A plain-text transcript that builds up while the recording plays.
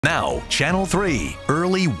Now, Channel 3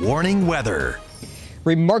 early warning weather.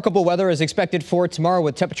 Remarkable weather is expected for tomorrow,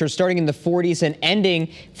 with temperatures starting in the 40s and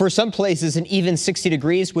ending for some places in even 60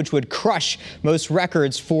 degrees, which would crush most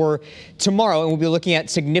records for tomorrow. And we'll be looking at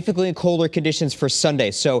significantly colder conditions for Sunday.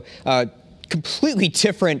 So completely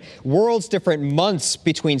different worlds, different months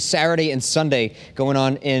between Saturday and Sunday going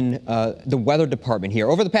on in the weather department here.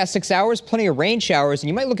 Over the past 6 hours, plenty of rain showers, and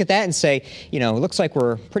you might look at that and say, you know, it looks like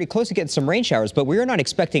we're pretty close to getting some rain showers, but we're not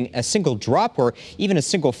expecting a single drop or even a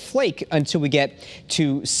single flake until we get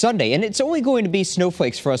to Sunday. And it's only going to be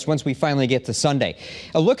snowflakes for us once we finally get to Sunday.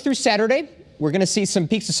 A look through Saturday. We're going to see some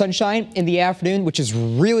peaks of sunshine in the afternoon, which is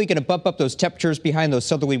really going to bump up those temperatures behind those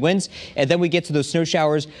southerly winds. And then we get to those snow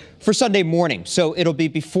showers for Sunday morning. So it'll be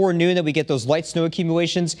before noon that we get those light snow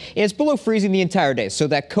accumulations. And it's below freezing the entire day. So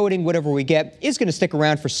that coating, whatever we get, is going to stick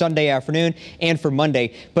around for Sunday afternoon and for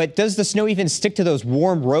Monday. But does the snow even stick to those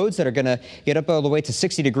warm roads that are going to get up all the way to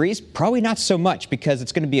 60 degrees? Probably not so much, because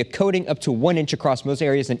it's going to be a coating up to 1 inch across most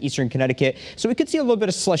areas in eastern Connecticut. So we could see a little bit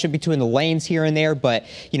of slush in between the lanes here and there. But,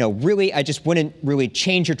 you know, really, I just wouldn't really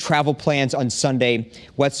change your travel plans on Sunday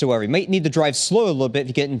whatsoever. You might need to drive slow a little bit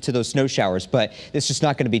to get into those snow showers, but it's just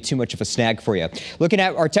not going to be too much of a snag for you. Looking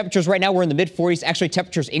at our temperatures right now, we're in the mid-40s. Actually,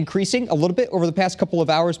 temperatures increasing a little bit over the past couple of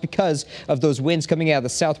hours because of those winds coming out of the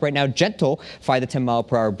south right now. Gentle 5 to 10 mile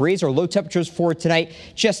per hour breeze. Our low temperatures for tonight,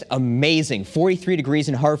 just amazing. 43 degrees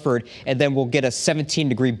in Hartford, and then we'll get a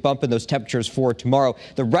 17-degree bump in those temperatures for tomorrow.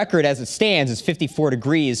 The record as it stands is 54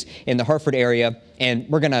 degrees in the Hartford area, and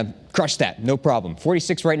we're going to crush that, no problem.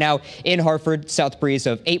 46 right now in Hartford, south breeze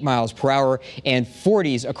of 8 miles per hour, and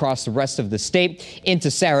 40s across the rest of the state. Into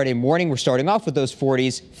Saturday morning, we're starting off with those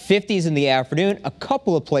 40s, 50s in the afternoon. A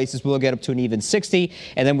couple of places we'll get up to an even 60,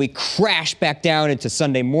 and then we crash back down into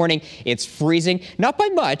Sunday morning. It's freezing, not by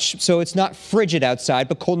much, so it's not frigid outside,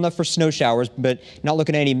 but cold enough for snow showers, but not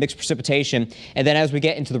looking at any mixed precipitation. And then as we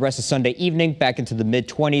get into the rest of Sunday evening, back into the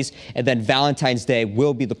mid-20s, and then Valentine's Day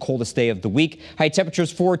will be the coldest day of the week. High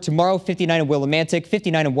temperatures for tomorrow, 59 in Willimantic,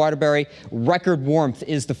 59 in Waterbury. Record warmth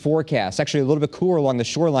is the forecast. Actually, a little bit cooler along the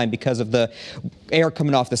shoreline because of the air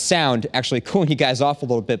coming off the sound, actually cooling you guys off a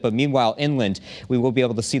little bit. But meanwhile, inland, we will be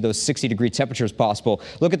able to see those 60-degree temperatures possible.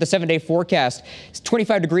 Look at the 7-day forecast. It's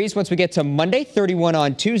 25 degrees once we get to Monday, 31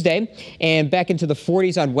 on Tuesday, and back into the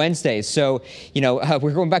 40s on Wednesday. So, you know,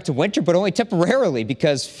 we're going back to winter, but only temporarily,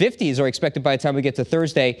 because 50s are expected by the time we get to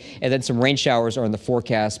Thursday, and then some rain showers are in the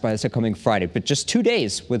forecast by this upcoming Friday. But just 2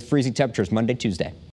 days with freezing temperatures, Monday, Tuesday.